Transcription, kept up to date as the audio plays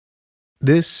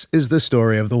This is the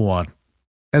story of the one.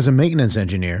 As a maintenance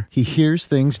engineer, he hears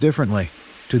things differently.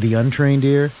 To the untrained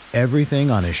ear,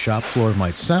 everything on his shop floor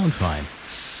might sound fine,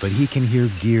 but he can hear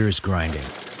gears grinding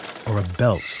or a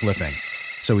belt slipping.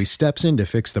 So he steps in to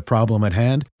fix the problem at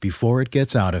hand before it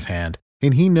gets out of hand.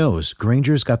 And he knows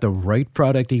Grainger's got the right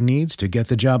product he needs to get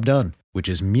the job done, which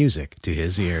is music to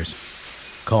his ears.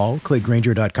 Call, click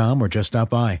Grainger.com, or just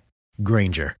stop by.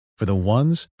 Grainger, for the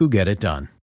ones who get it done.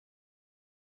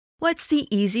 What's the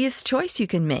easiest choice you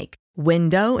can make?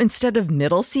 Window instead of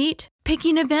middle seat?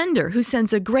 Picking a vendor who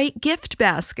sends a great gift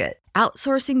basket?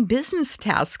 Outsourcing business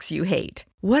tasks you hate?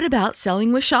 What about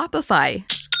selling with Shopify?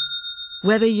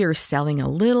 Whether you're selling a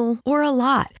little or a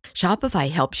lot,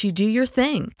 Shopify helps you do your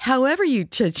thing, however you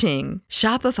cha-ching.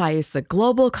 Shopify is the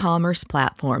global commerce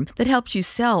platform that helps you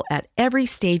sell at every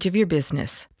stage of your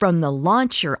business. From the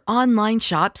launch your online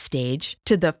shop stage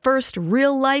to the first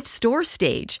real-life store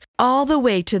stage, all the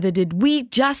way to the did we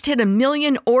just hit 1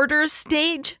 million orders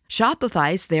stage.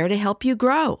 Shopify's there to help you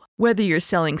grow. Whether you're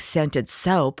selling scented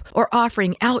soap or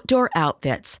offering outdoor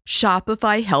outfits,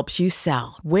 Shopify helps you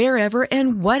sell. Wherever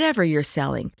and whatever you're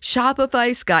selling,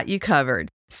 Shopify's got you covered.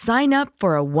 Sign up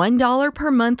for a $1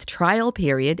 per month trial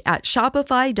period at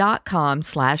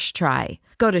shopify.com/try.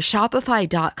 Go to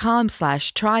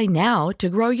shopify.com/try now to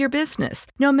grow your business,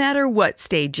 no matter what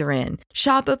stage you're in.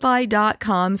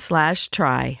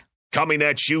 Shopify.com/try. Coming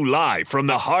at you live from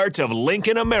the heart of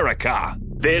Lincoln, America.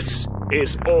 This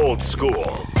is Old School,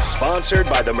 sponsored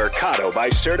by the Mercado by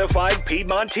Certified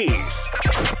Piedmontese.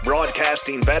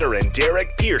 Broadcasting veteran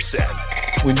Derek Pearson.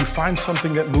 When you find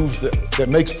something that moves that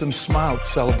makes them smile,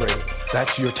 celebrate it.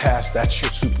 That's your task. That's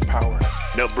your superpower.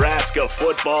 Nebraska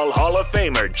Football Hall of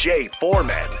Famer Jay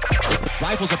Foreman.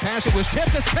 Rifles a pass. It was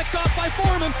tipped. It's picked off by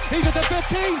Foreman. He's at the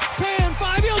 15, 10,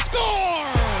 5. He'll score!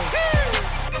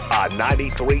 On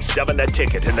 93.7 The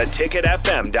Ticket and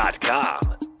theticketfm.com.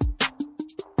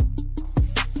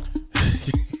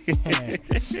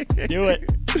 Do it.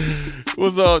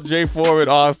 What's up, Jay Foreman,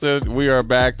 Austin? We are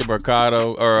back to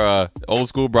Mercado, Old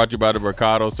School, brought to you by the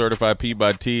Mercado Certified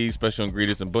Piedmontese Special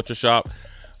Ingredients and Butcher Shop,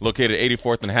 located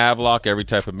 84th and Havelock. Every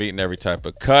type of meat and every type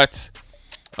of cut.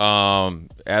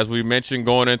 As we mentioned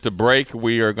going into break,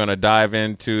 we are going to dive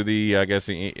into the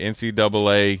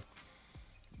NCAA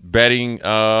betting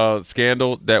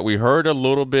scandal that we heard a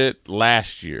little bit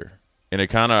last year, and it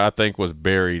kind of, I think, was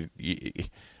buried.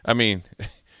 I mean,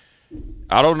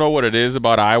 I don't know what it is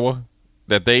about Iowa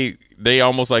that they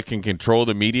almost like can control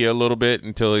the media a little bit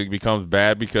until it becomes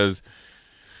bad, because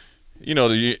you know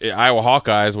the Iowa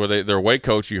Hawkeyes, where their weight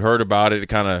coach, you heard about it,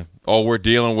 kind of, oh, we're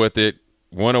dealing with it,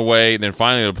 went away, and then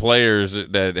finally the players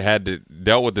that had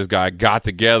dealt with this guy got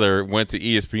together, went to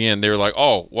ESPN. They were like,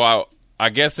 oh, well, I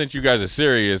guess since you guys are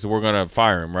serious, we're going to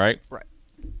fire him, right? Right.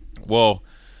 Well,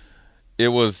 it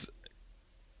was,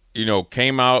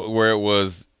 came out where it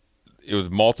was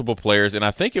multiple players, and I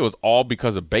think it was all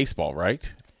because of baseball,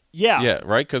 right? Yeah. Yeah,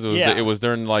 right? Because it was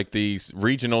during like the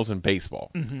regionals in baseball.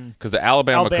 Because the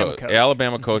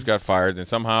Alabama coach got fired, and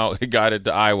somehow it got it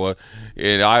to Iowa,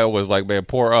 and Iowa was like, man,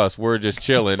 poor us. We're just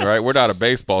chilling, right? We're not a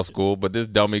baseball school, but this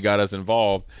dummy got us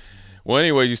involved. Well,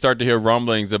 anyway, you start to hear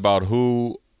rumblings about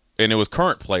who, and it was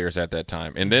current players at that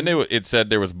time. And then it said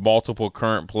there was multiple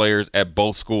current players at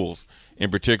both schools,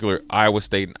 in particular Iowa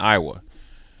State and Iowa.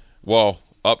 Well,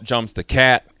 up jumps the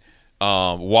cat.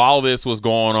 While this was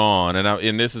going on,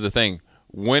 and this is the thing,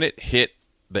 when it hit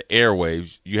the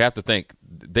airwaves, you have to think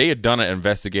they had done an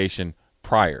investigation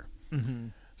prior. Mm-hmm.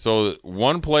 So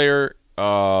one player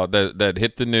that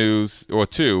hit the news, or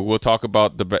two, we'll talk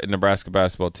about the Nebraska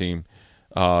basketball team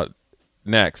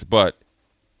next, but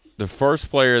the first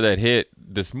player that hit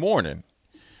this morning,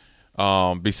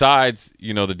 besides,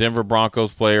 the Denver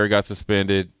Broncos player got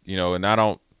suspended, and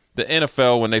the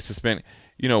NFL, when they suspend,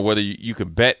 whether you can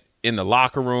bet in the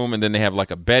locker room and then they have like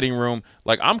a betting room,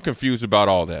 like I'm confused about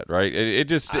all that, right? It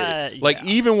just,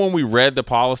 even when we read the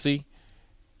policy,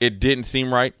 it didn't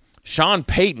seem right. Sean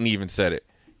Payton even said it.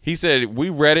 He said, we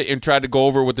read it and tried to go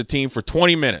over it with the team for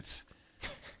 20 minutes.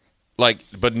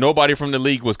 But nobody from the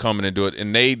league was coming to do it,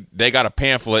 and they got a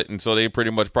pamphlet, and so they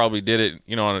pretty much probably did it,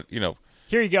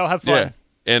 Here you go, have fun. Yeah.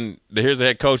 And here's a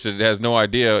head coach that has no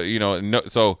idea,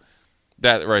 so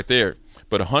that right there.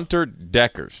 But Hunter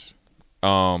Dekkers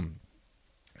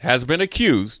has been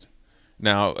accused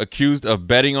of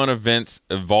betting on events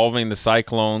involving the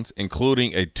Cyclones,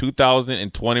 including a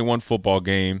 2021 football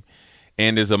game,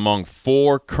 and is among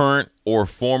 4 current or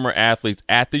former athletes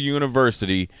at the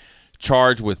university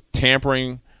charged with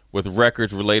tampering with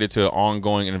records related to an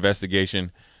ongoing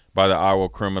investigation by the Iowa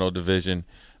Criminal Division.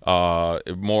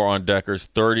 More on Dekkers: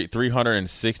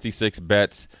 366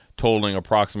 bets totaling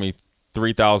approximately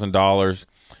 $3,000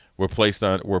 were placed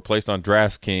on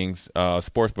DraftKings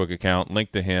sportsbook account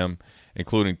linked to him,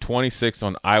 including 26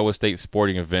 on Iowa State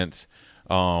sporting events.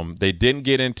 They didn't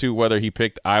get into whether he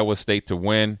picked Iowa State to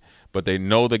win, but they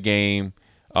know the game.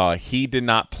 He did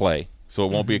not play, so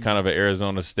it won't be kind of an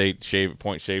Arizona State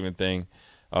point shaving thing.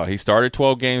 He started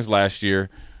 12 games last year,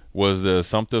 was the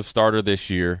assumptive starter this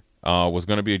year, was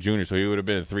going to be a junior, so he would have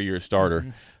been a 3-year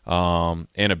starter. And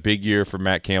a big year for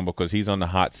Matt Campbell because he's on the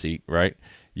hot seat, right?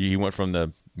 He went from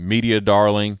the media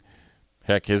darling.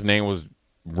 Heck, his name was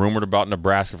rumored about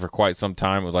Nebraska for quite some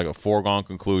time. It was like a foregone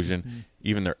conclusion.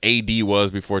 Even their AD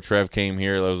was before Trev came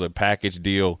here. There was a package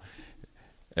deal.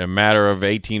 In a matter of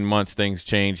 18 months, things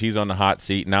changed. He's on the hot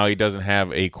seat. Now he doesn't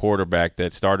have a quarterback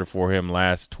that started for him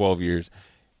last 12 years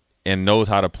and knows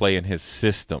how to play in his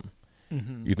system.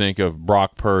 You think of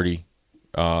Brock Purdy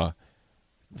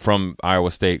from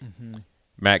Iowa State.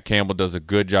 Matt Campbell does a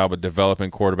good job of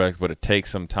developing quarterbacks, but it takes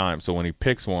some time. So when he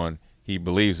picks one, he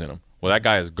believes in him. Well, that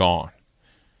guy is gone.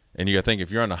 And you got to think,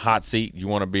 if you're on the hot seat, you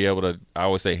want to be able to, I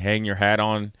always say, hang your hat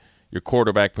on your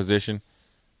quarterback position.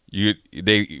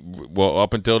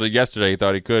 Up until yesterday, he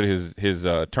thought he could. His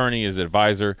attorney, his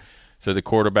advisor, said the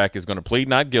quarterback is going to plead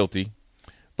not guilty,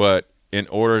 but in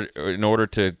order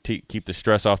to keep the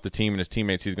stress off the team and his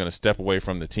teammates, he's going to step away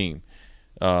from the team.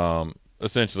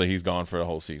 Essentially, he's gone for the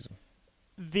whole season.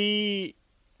 The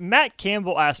Matt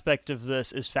Campbell aspect of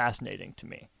this is fascinating to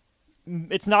me.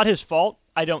 It's not his fault,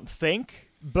 I don't think.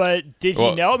 But did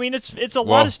he know? I mean, it's a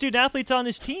lot of student athletes on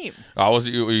his team.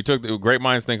 You took the great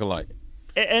minds think alike.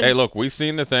 Hey, look, we've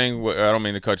seen the thing. I don't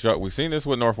mean to cut you up. We've seen this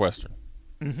with Northwestern.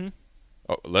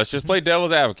 Let's just play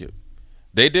devil's advocate.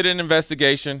 They did an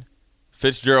investigation.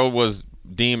 Fitzgerald was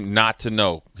deemed not to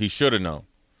know. He should have known.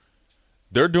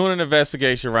 They're doing an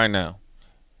investigation right now.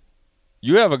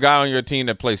 You have a guy on your team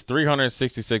that plays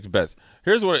 366 bets.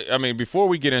 Here's what I mean. Before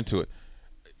we get into it,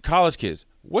 college kids,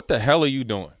 what the hell are you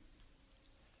doing?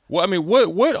 Well, I mean,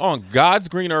 what on God's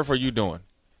green earth are you doing?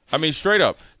 I mean, straight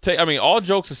up. All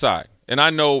jokes aside, and I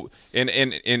know,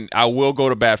 and I will go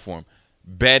to bat for him.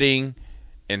 Betting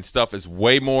and stuff is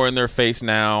way more in their face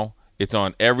now. It's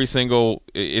on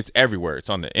it's everywhere. It's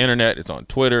on the internet. It's on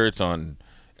Twitter. It's on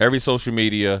every social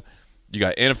media. You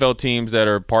got NFL teams that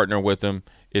are partnering with them.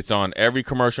 It's on every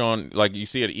commercial on, like you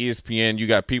see at ESPN. You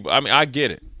got people. I mean, I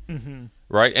get it,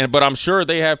 right? But I'm sure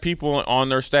they have people on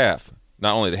their staff,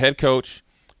 not only the head coach,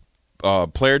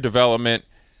 player development,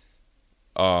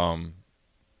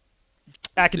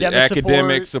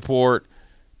 academic support,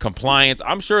 compliance.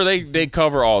 I'm sure they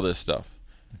cover all this stuff.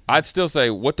 I'd still say,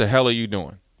 what the hell are you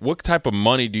doing? What type of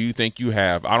money do you think you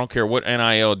have? I don't care what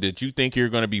NIL did you think you're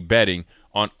going to be betting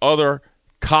on other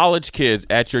college kids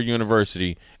at your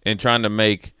university and trying to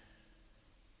make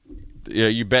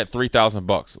you bet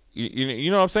 $3,000.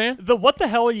 You know what I'm saying? The what the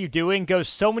hell are you doing goes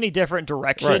so many different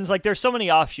directions. Right. Like there's so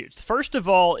many offshoots. First of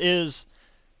all is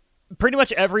pretty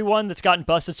much everyone that's gotten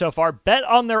busted so far bet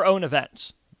on their own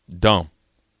events. Dumb.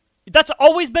 That's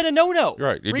always been a no-no.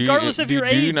 Right. Regardless of your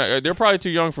age. They're probably too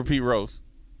young for Pete Rose.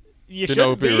 You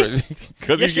shouldn't be.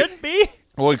 You shouldn't be.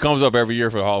 Well, he comes up every year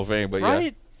for the Hall of Fame, but right. Yeah.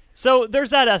 So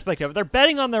there's that aspect of it. They're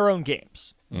betting on their own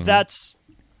games. That's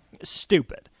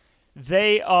stupid.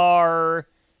 They are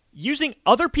using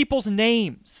other people's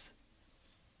names.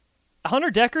 Hunter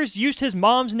Dekkers used his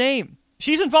mom's name.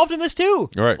 She's involved in this too.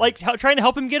 Right. Like trying to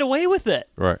help him get away with it.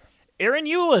 Right. Aaron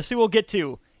Ulis, who we'll get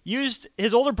to, used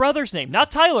his older brother's name.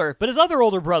 Not Tyler, but his other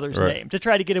older brother's name to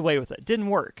try to get away with it. Didn't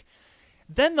work.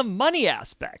 Then the money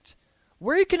aspect.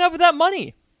 Where are you coming up with that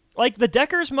money? Like the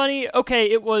Dekkers money, okay,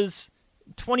 it was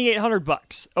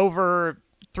 $2,800 over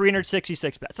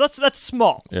 366 bets. That's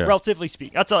small, relatively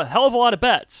speaking. That's a hell of a lot of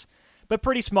bets, but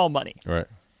pretty small money. Right.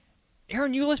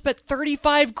 Aaron Ulis bet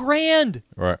 $35,000.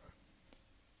 Right.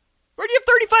 Where do you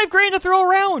have $35,000 to throw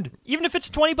around? Even if it's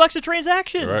 $20 a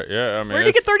transaction. Right. Yeah. I mean, where do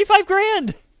you get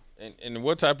 $35,000? And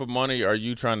what type of money are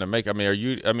you trying to make? I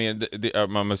mean,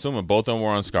 I'm assuming both of them were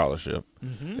on scholarship,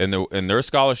 and their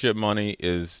scholarship money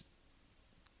is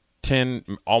 10,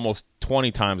 almost 20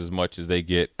 times as much as they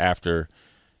get after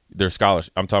their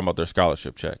scholarship. I'm talking about their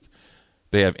scholarship check.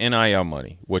 They have NIL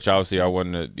money, which obviously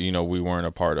we weren't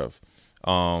a part of.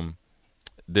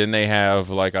 Then they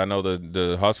have, like, I know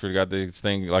the Huskers got this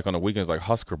thing, like on the weekends, like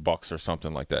Husker Bucks or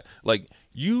something like that. Like,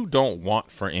 you don't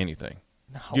want for anything.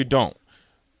 No. You don't.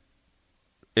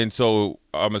 And so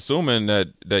I'm assuming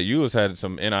that Ulis had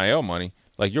some NIL money.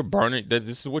 Like, you're burning.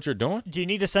 This is what you're doing? Do you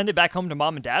need to send it back home to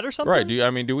mom and dad or something? Right.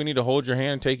 Do we need to hold your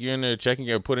hand, take you in there, checking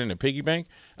and put it in a piggy bank?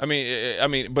 I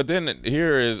mean, but then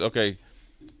here is, okay,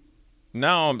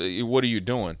 now what are you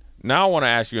doing? Now I want to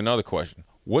ask you another question.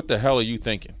 What the hell are you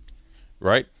thinking?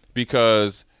 right?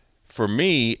 Because for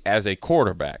me, as a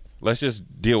quarterback, let's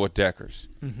just deal with Dekkers.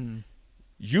 Mm-hmm.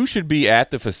 You should be at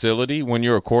the facility when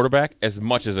you're a quarterback as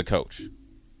much as a coach,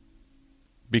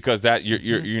 because that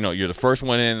you're the first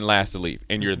one in and last to leave,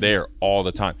 and you're there all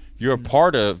the time. You're a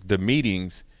part of the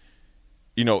meetings,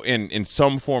 in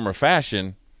some form or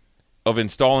fashion of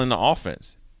installing the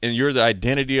offense, and you're the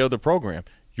identity of the program.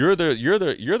 You're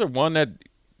the one that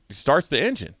starts the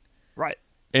engine, right?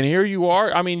 And here you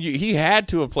are. I mean, he had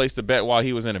to have placed a bet while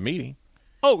he was in a meeting.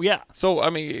 Oh, yeah. So, I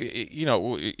mean,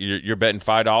 you're betting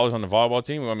 $5 on the volleyball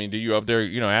team. I mean, do you up there,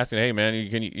 asking, hey, man,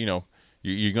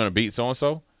 you're going to beat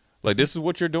so-and-so? Like, this is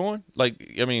what you're doing?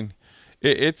 Like, I mean,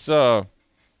 it's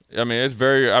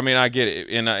very, I get it.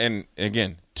 And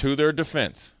again, to their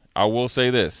defense, I will say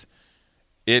this.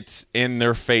 It's in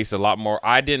their face a lot more.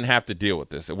 I didn't have to deal with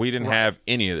this. We didn't have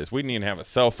any of this. We didn't even have a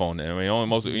cell phone. I mean,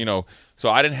 almost, so we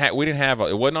didn't have,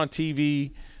 it wasn't on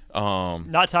TV.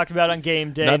 Not talked about on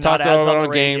game day. Not talked about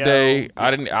on game day. I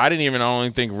didn't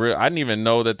even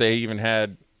know that they even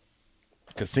had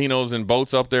casinos and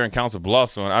boats up there in Council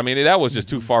Bluffs. I mean, that was just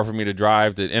too far for me to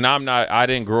drive. And I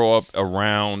didn't grow up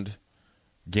around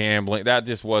gambling. That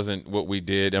just wasn't what we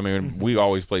did. I mean, we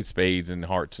always played spades and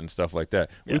hearts and stuff like that.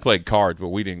 Yeah. We played cards, but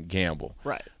we didn't gamble.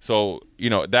 Right. So,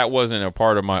 that wasn't a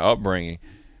part of my upbringing.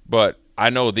 But I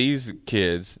know these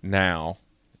kids now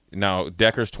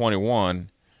Dekkers 21.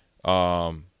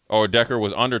 Or Dekker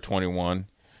was under 21.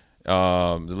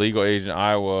 The legal age in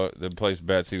Iowa that placed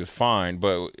bets, he was fine.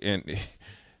 But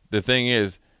the thing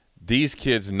is, these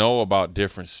kids know about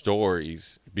different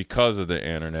stories because of the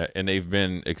internet, and they've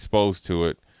been exposed to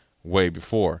it way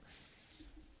before.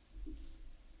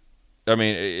 I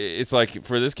mean, it's like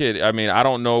for this kid, I mean, I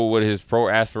don't know what his pro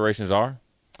aspirations are.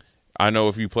 I know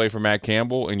if you play for Matt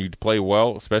Campbell and you play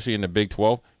well, especially in the Big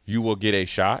 12, you will get a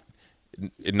shot.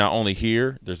 Not only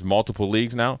here, there's multiple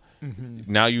leagues now.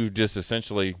 Mm-hmm. Now you've just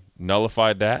essentially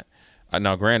nullified that.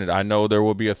 Now, granted, I know there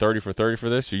will be a 30 for 30 for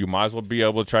this, so you might as well be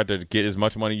able to try to get as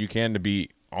much money you can to be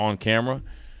on camera,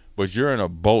 but you're in a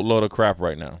boatload of crap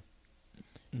right now.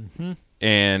 Mm-hmm.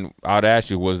 And I'd ask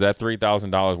you, was that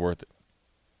 $3,000 worth it?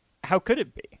 How could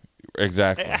it be?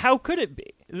 Exactly. How could it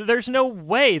be? There's no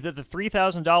way that the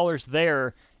 $3,000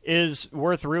 there is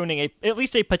worth ruining at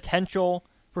least a potential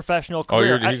professional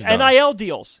career. NIL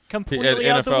deals completely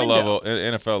out the window.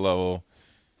 NFL level,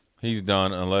 he's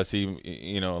done unless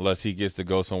he gets to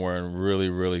go somewhere and really,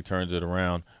 really turns it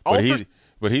around. But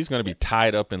he's going to be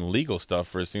tied up in legal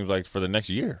stuff it seems like for the next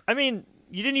year. I mean,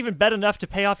 you didn't even bet enough to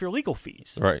pay off your legal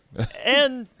fees, right?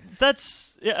 And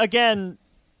that's again,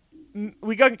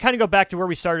 we kind of go back to where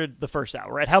we started the first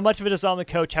hour, right? How much of it is on the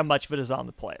coach? How much of it is on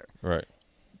the player? Right.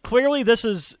 Clearly, this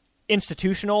is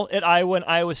institutional at Iowa and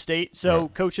Iowa State, so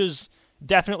coaches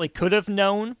definitely could have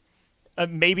known,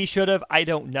 maybe should have, I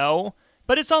don't know,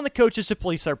 but it's on the coaches to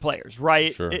police their players,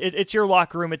 right? Sure. It's your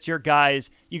locker room, it's your guys,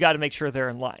 you got to make sure they're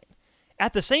in line.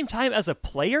 At the same time, as a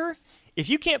player, if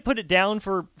you can't put it down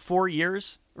for 4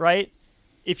 years, right,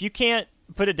 if you can't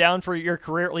put it down for your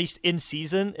career at least in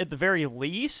season at the very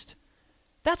least,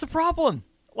 that's a problem.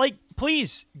 Like,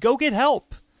 please, go get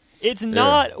help. It's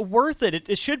not worth it.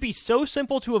 It should be so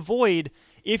simple to avoid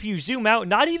if you zoom out,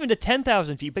 not even to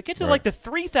 10,000 feet, but get to like the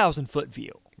 3,000-foot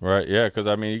view. Right, yeah, because,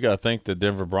 I mean, you got to think the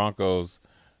Denver Broncos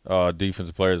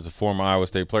defensive player is a former Iowa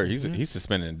State player. He's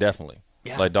suspended indefinitely.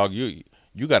 Yeah. Like, dog, you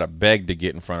got to beg to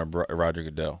get in front of Roger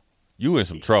Goodell. You in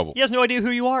some trouble. He has no idea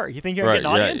who you are. You think you're going to get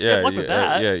an audience? Good luck with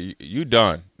that. You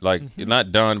done. Like, you're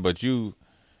not done, but you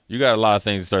got a lot of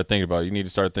things to start thinking about. You need to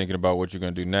start thinking about what you're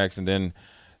going to do next, and then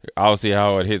obviously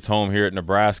how it hits home here at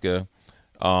Nebraska.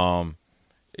 Ahron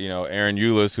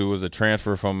Ulis, who was a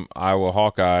transfer from Iowa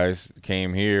Hawkeyes,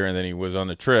 came here, and then he was on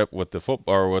the trip with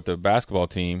the basketball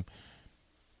team,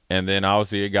 and then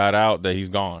obviously it got out that he's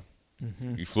gone.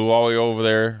 Mm-hmm. He flew all the way over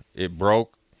there. It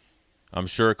broke. I'm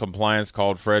sure compliance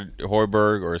called Fred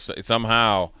Hoiberg, or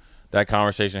somehow that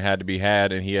conversation had to be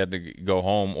had, and he had to go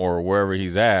home or wherever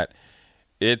he's at.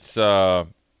 It's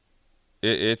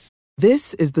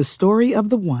This is the story of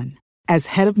the one. As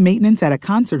head of maintenance at a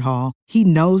concert hall, he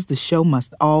knows the show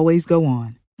must always go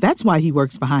on. That's why he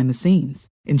works behind the scenes,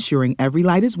 ensuring every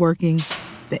light is working,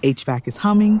 the HVAC is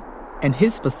humming, and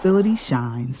his facility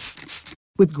shines.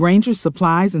 With Grainger's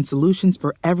supplies and solutions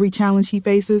for every challenge he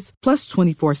faces, plus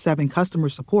 24/7 customer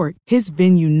support, his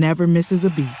venue never misses a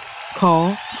beat.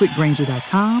 Call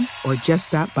quickgrainger.com or just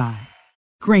stop by.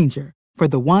 Grainger, for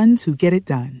the ones who get it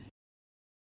done.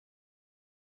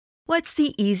 What's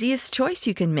the easiest choice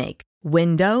you can make?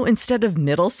 Window instead of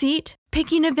middle seat?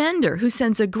 Picking a vendor who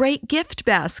sends a great gift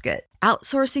basket?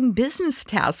 Outsourcing business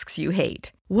tasks you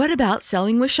hate? What about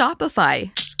selling with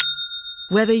Shopify?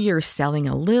 Whether you're selling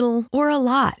a little or a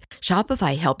lot,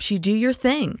 Shopify helps you do your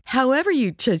thing, however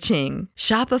you cha-ching.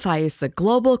 Shopify is the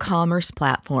global commerce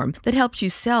platform that helps you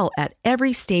sell at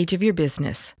every stage of your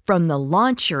business. From the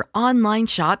launch your online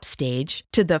shop stage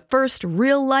to the first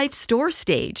real-life store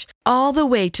stage, all the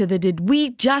way to the did we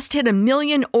just hit a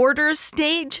million orders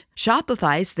stage.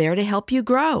 Shopify's there to help you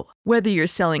grow. Whether you're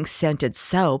selling scented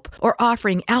soap or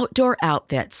offering outdoor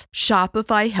outfits,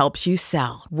 Shopify helps you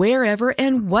sell. Wherever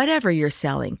and whatever you're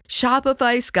selling,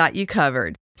 Shopify's got you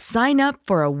covered. Sign up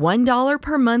for a $1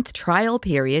 per month trial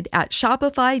period at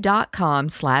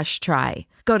shopify.com/try.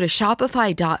 Go to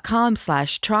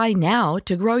shopify.com/try now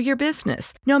to grow your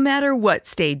business, no matter what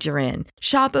stage you're in.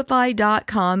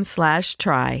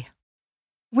 Shopify.com/try.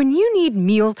 When you need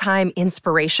mealtime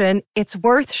inspiration, it's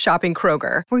worth shopping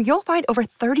Kroger, where you'll find over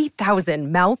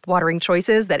 30,000 mouth-watering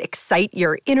choices that excite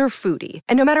your inner foodie.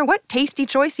 And no matter what tasty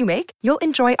choice you make, you'll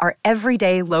enjoy our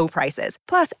everyday low prices,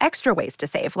 plus extra ways to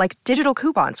save, like digital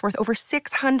coupons worth over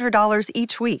 $600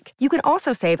 each week. You can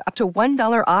also save up to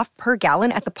 $1 off per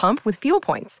gallon at the pump with fuel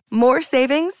points. More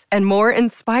savings and more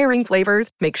inspiring flavors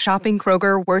make shopping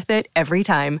Kroger worth it every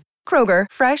time. Kroger,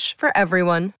 fresh for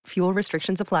everyone. Fuel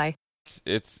restrictions apply.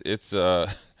 It's a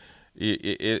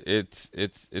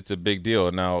big deal.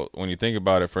 Now, when you think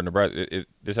about it for Nebraska,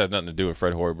 this has nothing to do with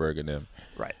Fred Hoiberg and them.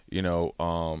 Right. You know,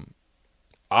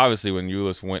 obviously when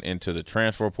Ulis went into the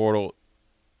transfer portal,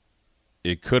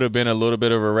 it could have been a little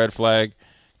bit of a red flag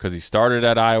because he started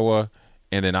at Iowa,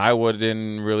 and then Iowa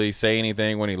didn't really say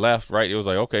anything when he left, right? It was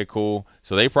like, okay, cool.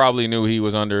 So they probably knew he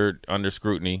was under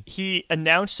scrutiny. He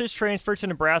announced his transfer to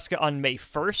Nebraska on May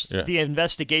 1st. Yeah. The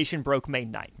investigation broke May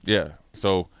 9th. Yeah.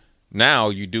 So now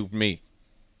you duped me,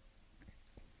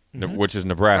 which is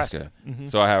Nebraska. Mm-hmm.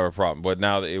 So I have a problem. But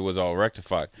now that it was all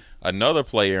rectified. Another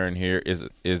player in here is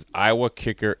Iowa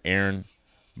kicker Ahron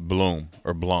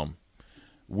Blum,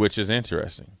 which is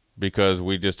interesting because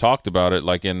we just talked about it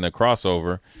like in the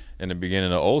crossover in the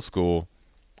beginning of old school.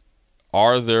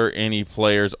 Are there any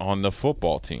players on the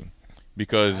football team?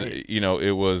 Because, you know,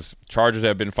 it was charges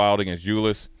have been filed against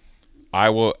Ulis,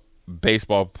 Iowa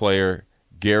baseball player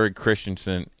Garrett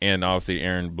Christensen, and obviously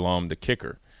Ahron Blum, the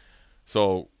kicker.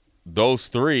 So those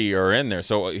three are in there.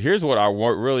 So here's what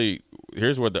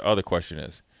here's what the other question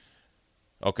is.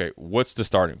 Okay, what's the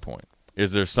starting point?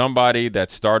 Is there somebody that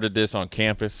started this on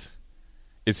campus?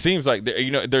 It seems like,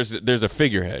 you know, there's a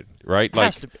figurehead, right?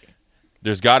 Has to be.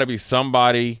 There's got to be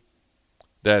somebody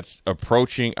that's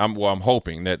approaching. I'm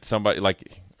hoping that somebody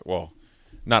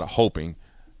not hoping.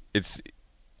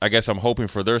 I guess I'm hoping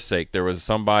for their sake there was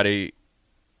somebody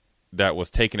that was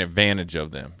taking advantage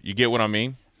of them. You get what I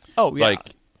mean? Oh, yeah.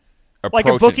 Like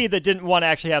a bookie that didn't want to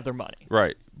actually have their money.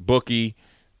 Right. Bookie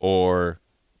or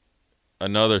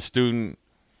another student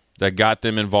that got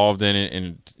them involved in it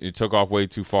and it took off way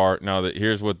too far. Now,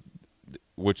 here's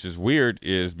which is weird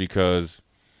is because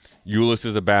Ulis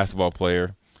is a basketball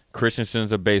player,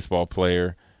 Christensen's a baseball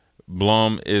player,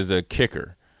 Blum is a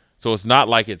kicker. So it's not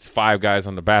like it's 5 guys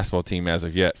on the basketball team as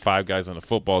of yet, 5 guys on the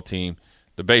football team,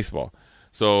 the baseball.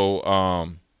 So,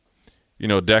 you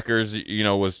know, Dekkers, you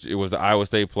know, was the Iowa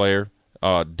State player,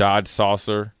 Dodge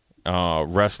Saucer,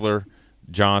 wrestler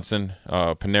Johnson,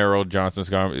 Panero Johnson,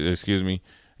 excuse me.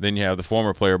 Then you have the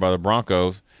former player by the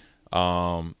Broncos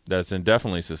that's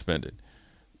indefinitely suspended.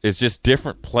 It's just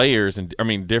different players in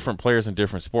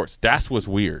different sports. That's what's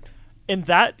weird. And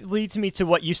that leads me to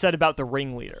what you said about the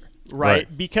ringleader,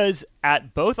 right? Because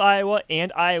at both Iowa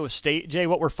and Iowa State, Jay,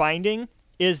 what we're finding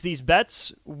is these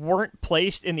bets weren't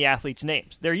placed in the athletes'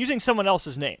 names. They're using someone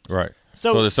else's name. Right.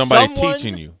 So there's somebody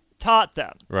teaching you. Taught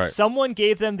them. Right. Someone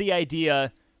gave them the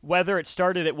idea, whether it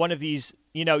started at one of these,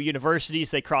 you know, universities,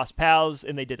 they crossed paths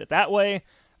and they did it that way,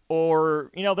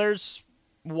 or, you know, there's,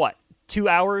 2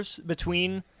 hours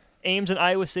between Ames and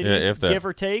Iowa City, give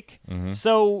or take. Mm-hmm.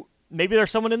 So maybe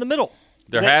there's someone in the middle.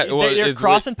 They're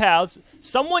crossing paths.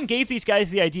 Someone gave these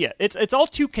guys the idea. It's all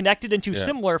too connected and too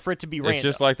similar for it to be random. It's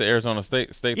just like the Arizona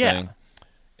State thing.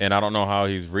 And I don't know how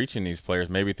he's reaching these players,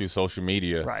 maybe through social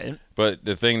media. Right. But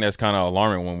the thing that's kind of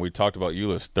alarming when we talked about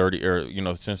Ulis,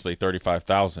 essentially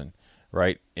 35,000,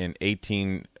 right, in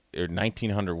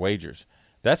 1,900 wagers.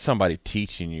 That's somebody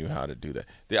teaching you how to do that.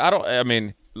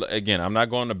 Again, I'm not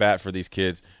going to bat for these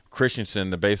kids. Christensen,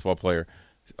 the baseball player,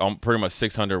 pretty much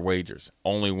 600 wagers,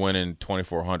 only winning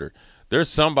 2,400. There's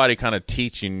somebody kind of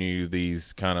teaching you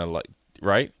these kind of like,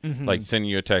 right? Mm-hmm. Like send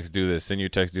you a text, do this, send you a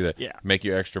text, do that, make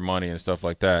you extra money and stuff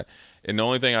like that. And the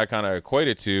only thing I kind of equate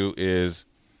it to is,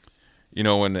 you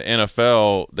know, in the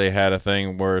NFL, they had a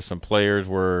thing where some players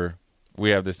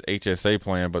we have this HSA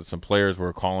plan, but some players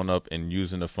were calling up and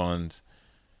using the funds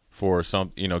for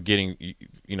some, getting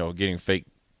fake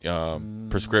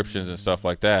prescriptions and stuff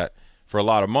like that for a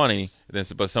lot of money.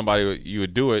 But somebody, you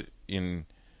would do it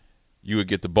you would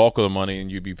get the bulk of the money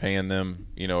and you'd be paying them,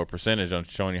 a percentage on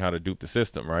showing you how to dupe the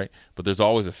system, right? But there's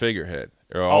always a figurehead,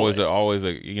 or always a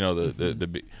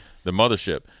the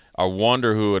mothership. I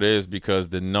wonder who it is, because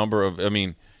the number of,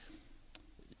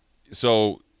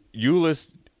 so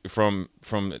Ulis from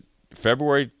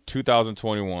February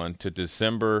 2021 to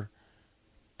December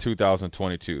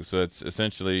 2022. So it's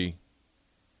essentially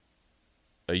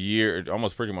a year,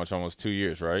 almost 2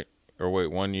 years, right? Or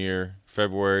wait, 1 year,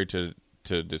 February to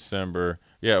December.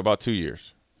 Yeah, about 2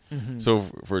 years. Mm-hmm. So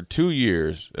for 2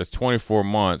 years, that's 24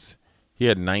 months, he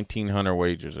had 1,900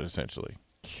 wagers, essentially.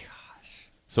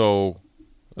 Gosh. So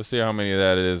let's see how many of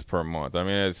that it is per month. And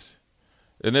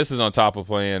this is on top of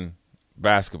playing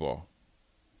basketball,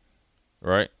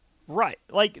 right? Right.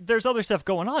 Like, there's other stuff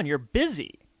going on. You're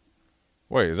busy.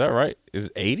 Wait, is that right? Is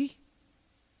it 80?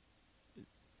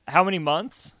 How many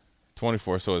months?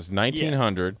 24. So it's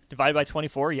 1,900. Yeah. Divided by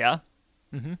 24, yeah.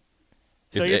 Mm-hmm.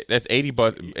 So that's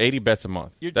 80 bets a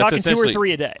month. You're talking 2 or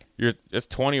 3 a day. That's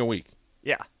 20 a week.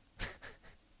 Yeah.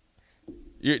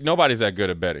 Nobody's that good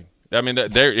at betting.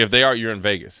 If they are, you're in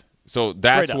Vegas. So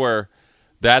that's where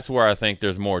I think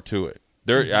there's more to it.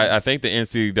 I think the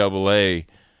NCAA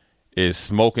is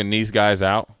smoking these guys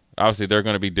out. Obviously, they're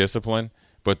going to be disciplined,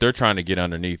 but they're trying to get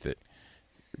underneath it.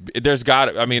 That's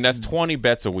 20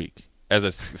 bets a week as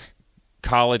a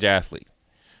college athlete.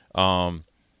 And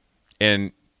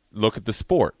look at the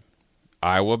sport.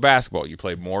 Iowa basketball, you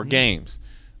play more games.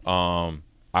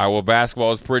 Iowa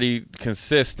basketball is pretty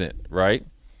consistent, right?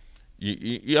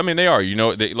 They are.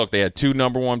 They had 2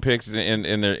 number 1 picks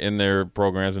in their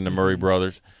programs, in the Murray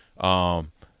brothers.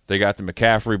 They got the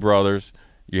McCaffrey brothers.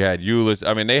 You had Ulis.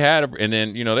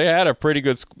 They had a pretty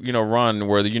good run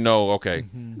where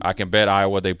I can bet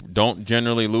Iowa. They don't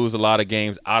generally lose a lot of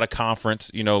games out of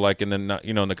conference. Like in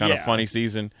the kind of funny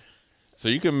season. So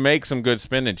you can make some good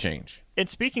spending change. And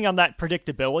speaking on that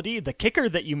predictability, the kicker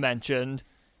that you mentioned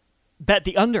bet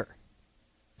the under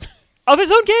of his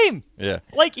own game. Yeah.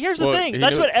 Like, here's the thing.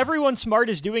 That's what everyone smart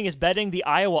is doing, is betting the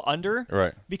Iowa under.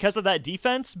 Right. Because of that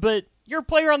defense. But you're a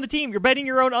player on the team. You're betting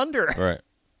your own under. Right.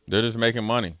 They're just making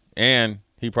money. And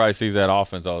he probably sees that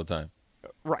offense all the time.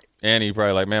 Right. And he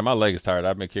probably like, man, my leg is tired.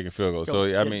 I've been kicking field goals. So,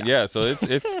 so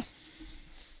it's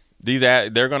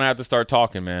they're going to have to start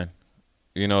talking, man.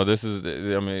 This is,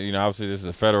 obviously this is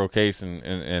a federal case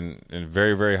and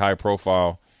very, very high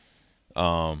profile.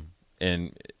 They're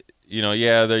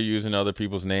using other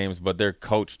people's names, but they're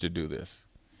coached to do this.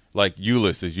 Like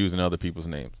Ulis is using other people's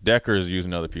names. Dekkers is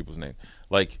using other people's names.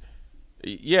 Like,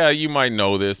 yeah, you might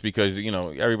know this because,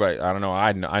 everybody, I don't know.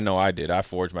 I know I did. I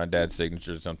forged my dad's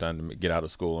signature sometime to get out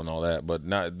of school and all that, but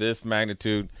not this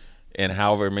magnitude and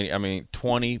however many,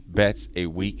 20 bets a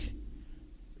week.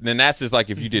 Then that's just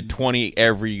like if you did 20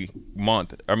 every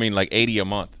month. 80 a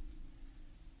month.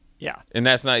 Yeah. And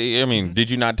that's not,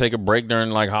 did you not take a break during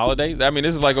like holidays? This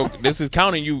is like, this is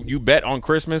counting you bet on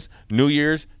Christmas, New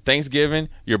Year's, Thanksgiving,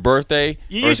 your birthday.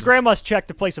 You use grandma's check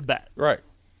to place a bet. Right.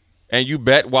 And you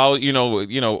bet while,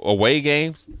 away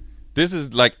games. This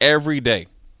is like every day,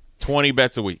 20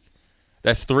 bets a week.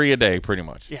 That's 3 a day pretty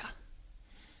much. Yeah.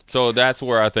 So that's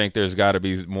where I think there's got to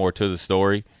be more to the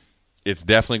story. It's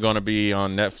definitely going to be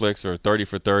on Netflix or 30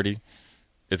 for 30.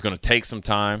 It's going to take some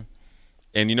time.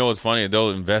 And what's funny?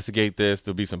 They'll investigate this.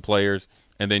 There'll be some players.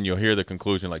 And then you'll hear the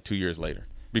conclusion like 2 years later.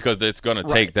 Because it's going to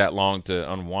take that long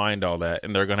to unwind all that.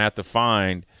 And they're going to have to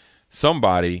find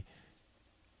somebody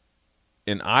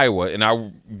in Iowa. And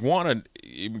I want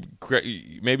to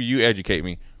 – maybe you educate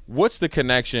me. What's the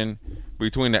connection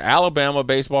between the Alabama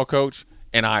baseball coach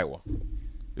and Iowa?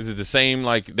 Is it the same,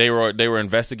 like they were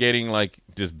investigating, like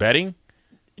just betting?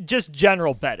 Just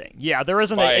general betting. Yeah, there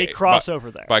isn't a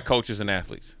crossover there. By coaches and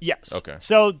athletes? Yes. Okay.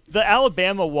 So the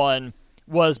Alabama one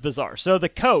was bizarre. So the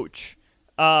coach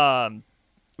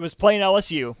was playing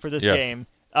LSU for this game,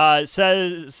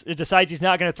 decides he's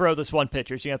not going to throw this one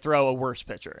pitcher. He's going to throw a worse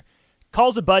pitcher.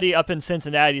 Calls a buddy up in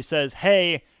Cincinnati, says,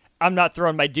 hey, I'm not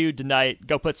throwing my dude tonight.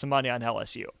 Go put some money on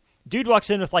LSU. Dude walks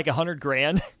in with like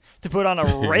 $100,000 to put on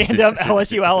a random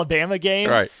LSU-Alabama game.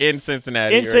 Right, in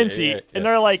Cincinnati. In Cincy. Yeah. And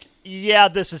they're like, yeah,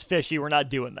 this is fishy. We're not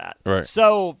doing that. Right.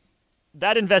 So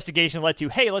that investigation led to,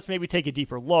 hey, let's maybe take a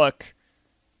deeper look.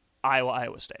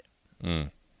 Iowa State.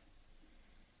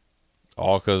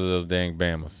 All because of those dang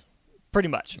Bamas. Pretty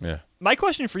much. Yeah. My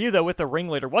question for you, though, with the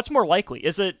ringleader, what's more likely?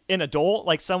 Is it an adult,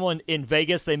 like someone in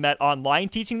Vegas they met online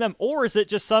teaching them, or is it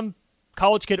just some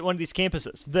college kid at one of these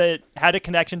campuses that had a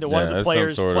connection to one of the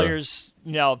players,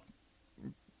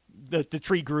 the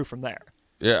tree grew from there?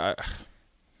 Yeah,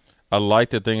 I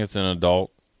like to think it's an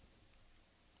adult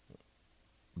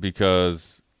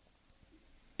because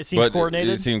it seems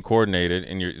coordinated. It seems coordinated,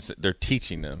 and they're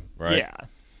teaching them, right? Yeah.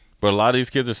 But a lot of these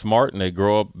kids are smart, and they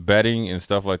grow up betting and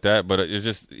stuff like that. But it's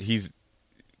just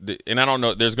and I don't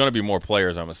know. There's going to be more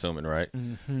players, I'm assuming, right?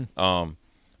 Mm-hmm.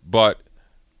 But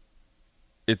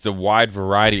it's a wide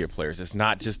variety of players. It's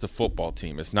not just a football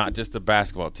team. It's not just a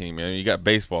basketball team. You got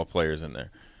baseball players in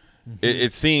there. Mm-hmm.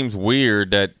 It seems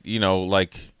weird that,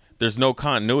 like there's no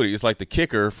continuity. It's like the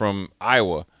kicker from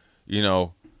Iowa,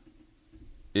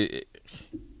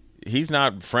 he's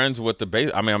not friends with the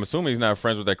base. I mean, I'm assuming he's not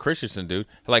friends with that Christensen dude.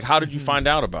 Like, how did you find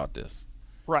out about this?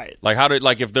 Right.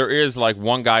 Like, if there is like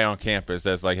one guy on campus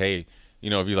that's like, hey,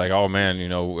 if you're like, oh man,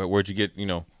 where'd you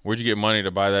get money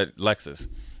to buy that Lexus?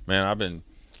 Man,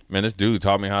 this dude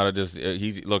taught me how to just,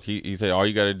 he said, all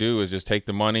you got to do is just take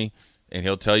the money and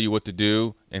he'll tell you what to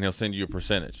do and he'll send you a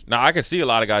percentage. Now, I can see a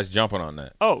lot of guys jumping on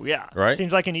that. Oh, yeah. Right?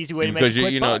 Seems like an easy way to make a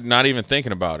quick buck. Because, not even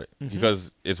thinking about it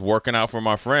because it's working out for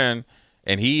my friend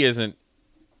and he isn't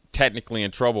technically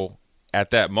in trouble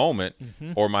at that moment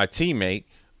or my teammate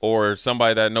or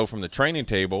somebody that I know from the training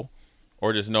table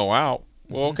or just know out.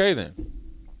 Well, okay then.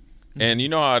 And you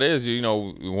know how it is.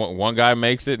 One guy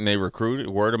makes it and they recruit it,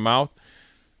 word of mouth.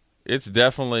 It's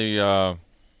definitely going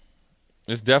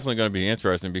to be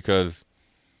interesting because,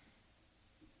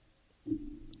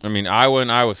 I mean, Iowa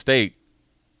and Iowa State,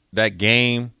 that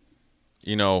game,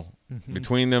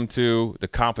 between them two, the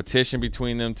competition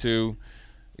between them two,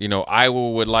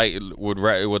 Iowa would like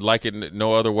it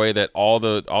no other way that all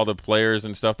the players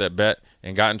and stuff that bet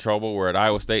and got in trouble were at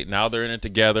Iowa State. Now they're in it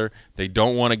together. They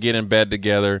don't want to get in bed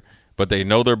together, but they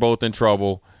know they're both in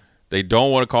trouble. They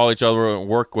don't want to call each other and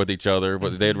work with each other,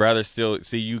 but they'd rather still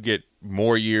see you get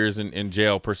more years in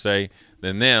jail, per se,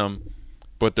 than them,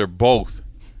 but they're both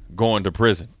going to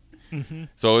prison. Mm-hmm.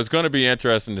 So it's going to be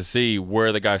interesting to see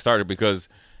where the guy started because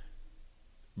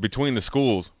between the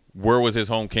schools, where was his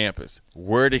home campus?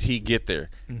 Where did he get there?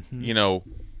 Mm-hmm.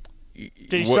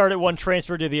 Did he start at one,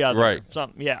 transfer to the other? Right.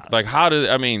 Something, yeah. Like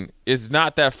it's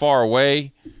not that far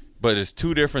away, but it's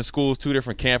two different schools, two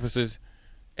different campuses.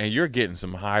 And you're getting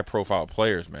some high-profile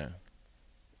players, man.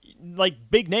 Like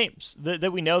big names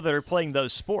that we know that are playing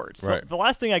those sports. Right. The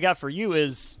last thing I got for you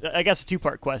is, I guess, a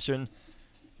two-part question.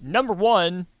 Number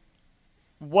one,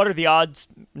 what are the odds,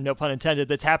 no pun intended,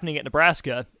 that's happening at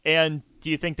Nebraska? And do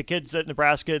you think the kids at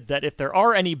Nebraska, that if there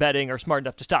are any betting, are smart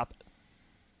enough to stop it?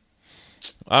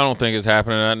 I don't think it's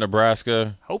happening at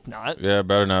Nebraska. Hope not. Yeah, it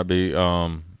better not be.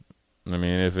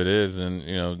 If it is,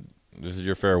 then, this is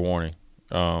your fair warning.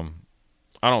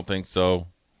 I don't think so.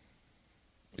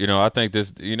 I think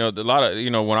this, a lot of,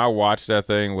 when I watch that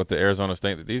thing with the Arizona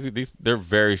State, these they're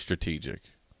very strategic.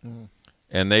 Mm.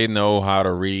 And they know how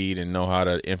to read and know how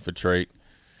to infiltrate.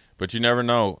 But you never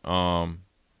know.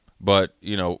 But,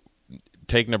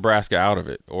 take Nebraska out of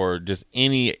it or just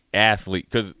any athlete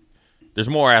because there's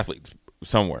more athletes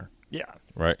somewhere. Yeah.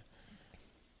 Right?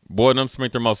 Boy, them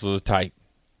sphincter muscles is tight.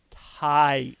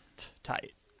 Tight.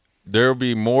 There will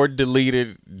be more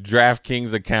deleted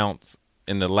DraftKings accounts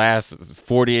in the last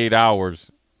 48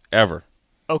 hours ever.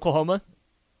 Oklahoma?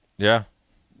 Yeah.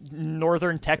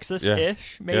 Northern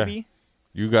Texas-ish, maybe? Yeah.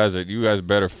 You guys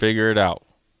better figure it out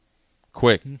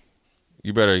quick.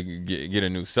 You better get a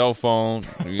new cell phone,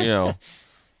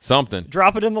 something.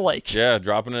 Drop it in the lake. Yeah,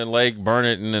 drop it in the lake, burn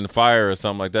it in the fire or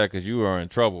something like that because you are in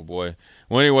trouble, boy.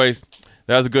 Well, anyways,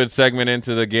 that was a good segment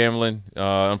into the gambling.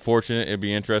 Unfortunate. It'd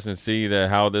be interesting to see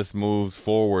how this moves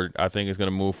forward. I think it's going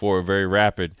to move forward very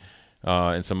rapid,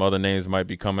 and some other names might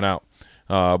be coming out.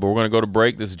 But we're going to go to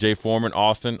break. This is Jay Foreman,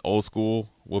 Austin, Old School.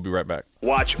 We'll be right back.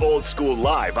 Watch Old School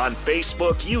live on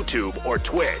Facebook, YouTube, or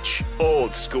Twitch.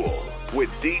 Old School with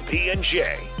DP and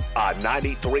J on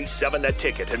 93.7 The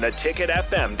Ticket and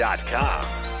theticketfm.com.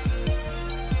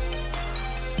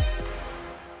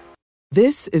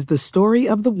 This is the story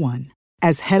of the one.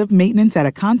 As head of maintenance at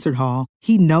a concert hall,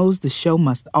 he knows the show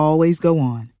must always go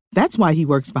on. That's why he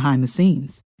works behind the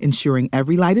scenes, ensuring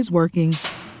every light is working,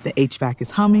 the HVAC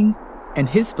is humming, and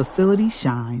his facility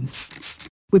shines.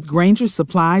 With Grainger's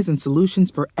supplies and solutions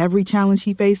for every challenge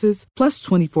he faces, plus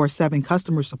 24/7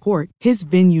 customer support, his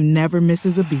venue never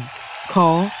misses a beat.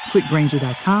 Call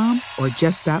quickgrainger.com or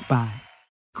just stop by.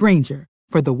 Grainger,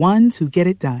 for the ones who get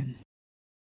it done.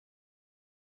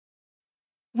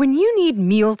 When you need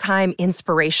mealtime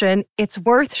inspiration, it's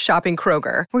worth shopping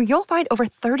Kroger, where you'll find over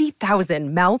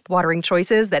 30,000 mouth-watering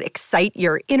choices that excite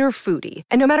your inner foodie.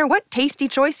 And no matter what tasty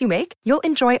choice you make, you'll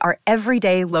enjoy our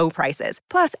everyday low prices,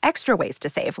 plus extra ways to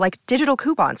save, like digital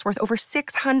coupons worth over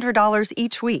 $600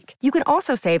 each week. You can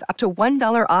also save up to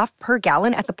 $1 off per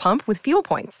gallon at the pump with fuel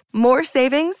points. More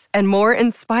savings and more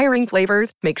inspiring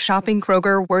flavors make shopping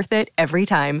Kroger worth it every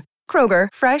time. Kroger,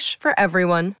 fresh for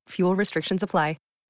everyone. Fuel restrictions apply.